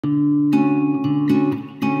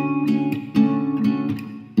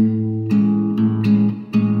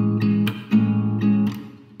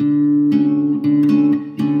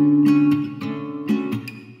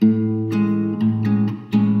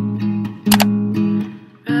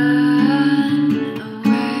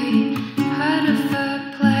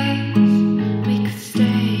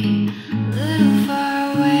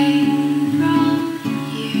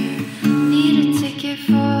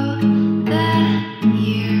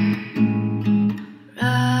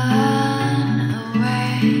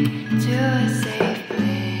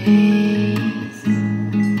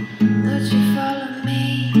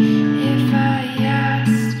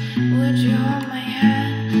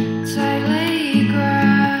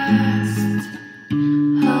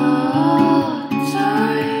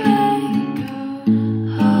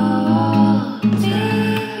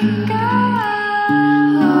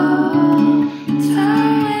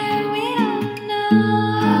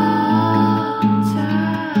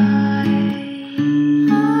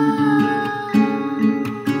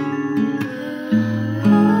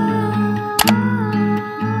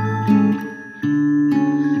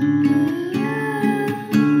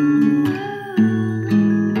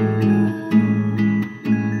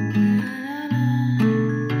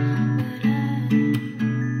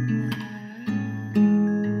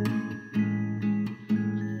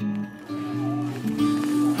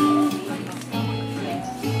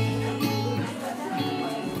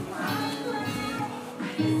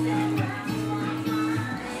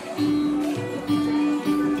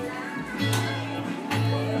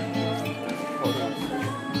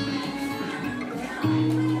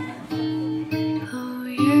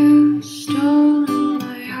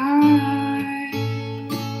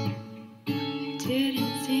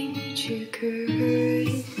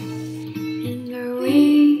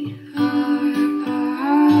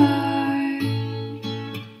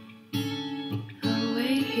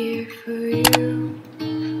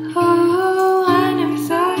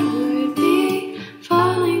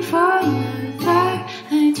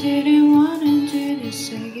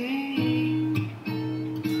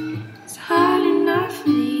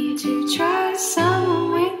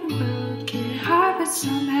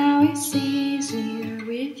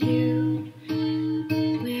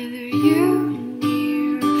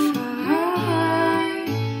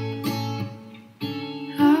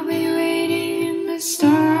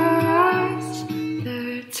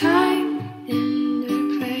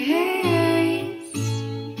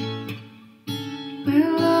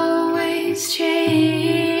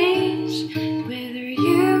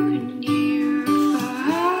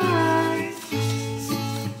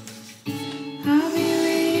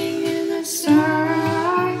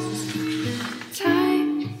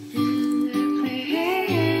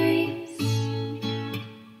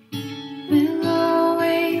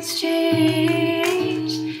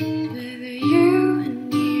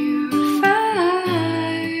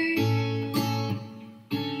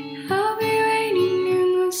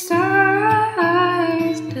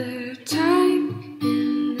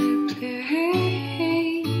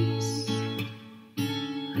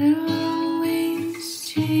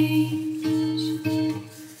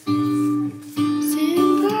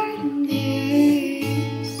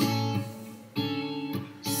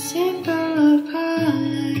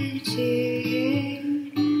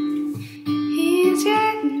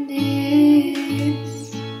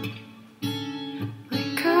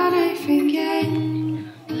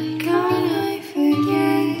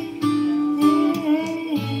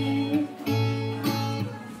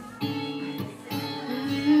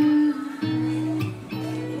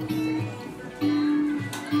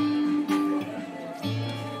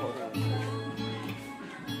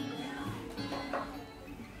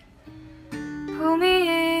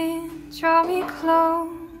draw me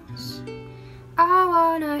close. I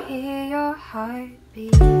wanna hear your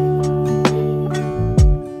heartbeat.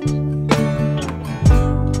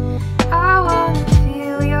 I wanna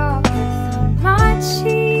feel your breath on my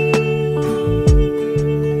cheeks.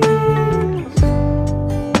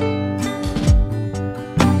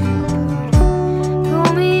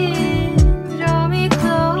 Pull me in, draw me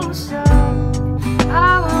closer.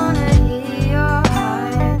 I wanna hear your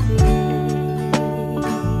heartbeat.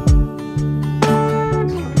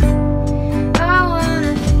 I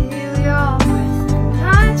wanna feel your breath on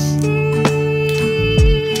my cheeks.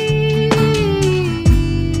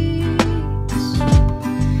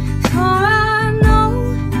 For I know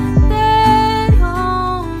that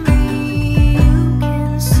only you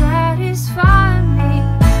can satisfy me.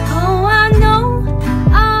 Oh, I know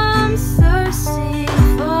I'm thirsty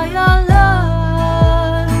for your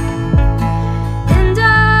love, and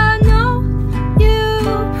I know you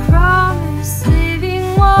promised living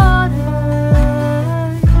water.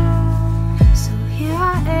 So here I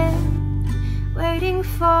am, waiting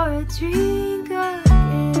for a drink again.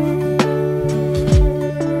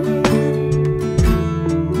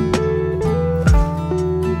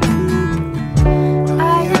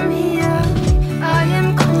 I am here, I am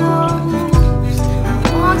close. I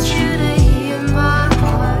want you to hear my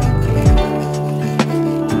heartbeat.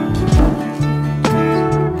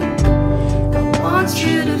 I want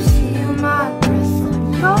you to feel my breath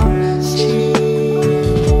on your cheeks.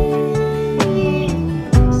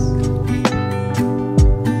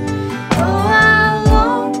 Oh, I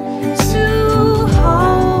long to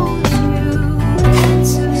hold you and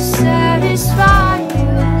to satisfy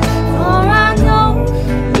you. For I know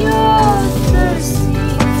you're thirsty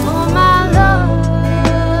for my love.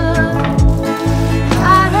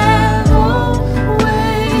 I have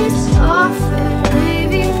always offered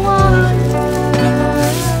living water.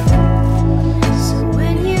 So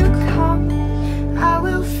when you come, I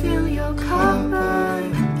will fill your cup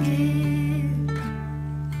again.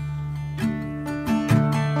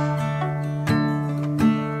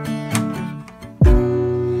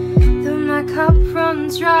 Though my cup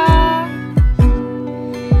runs dry,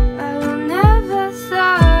 I will never thirst.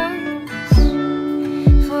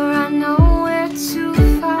 For I know where to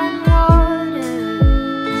find water.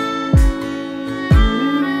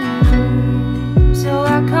 So I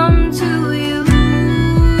come to you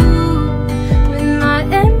with my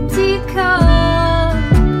empty cup.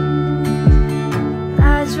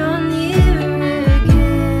 I draw near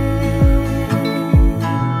again.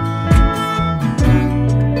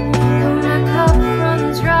 Though my cup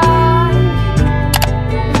runs dry,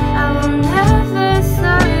 I will never thirst.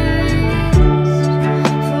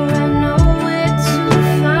 For I know where to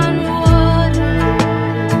find water.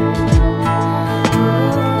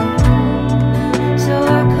 So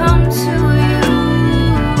I come to you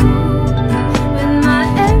with my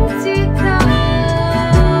empty cup,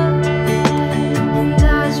 and I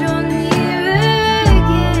draw near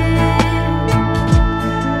again.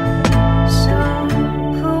 So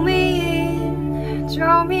pull me in,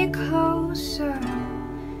 draw me closer.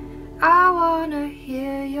 I wanna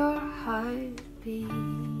hear your heartbeat.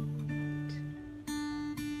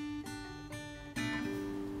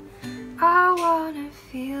 I wanna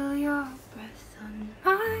feel your breath on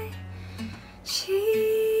my cheeks.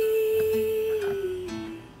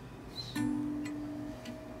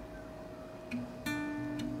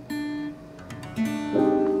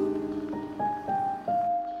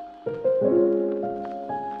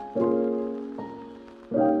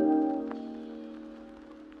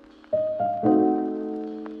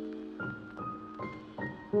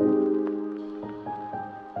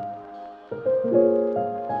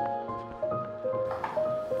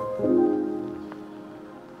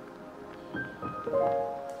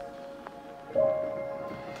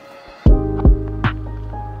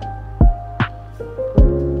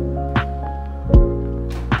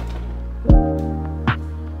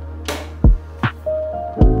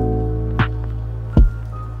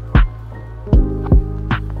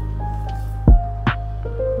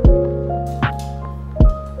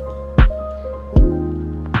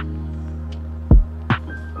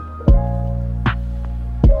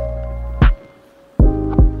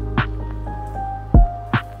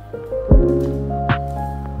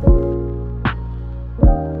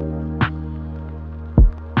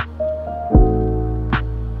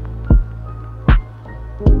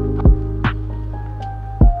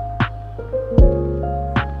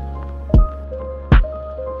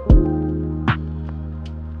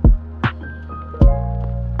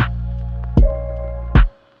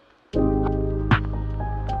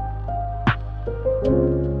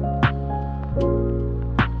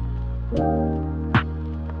 𝑐𝒂𝒂𝒕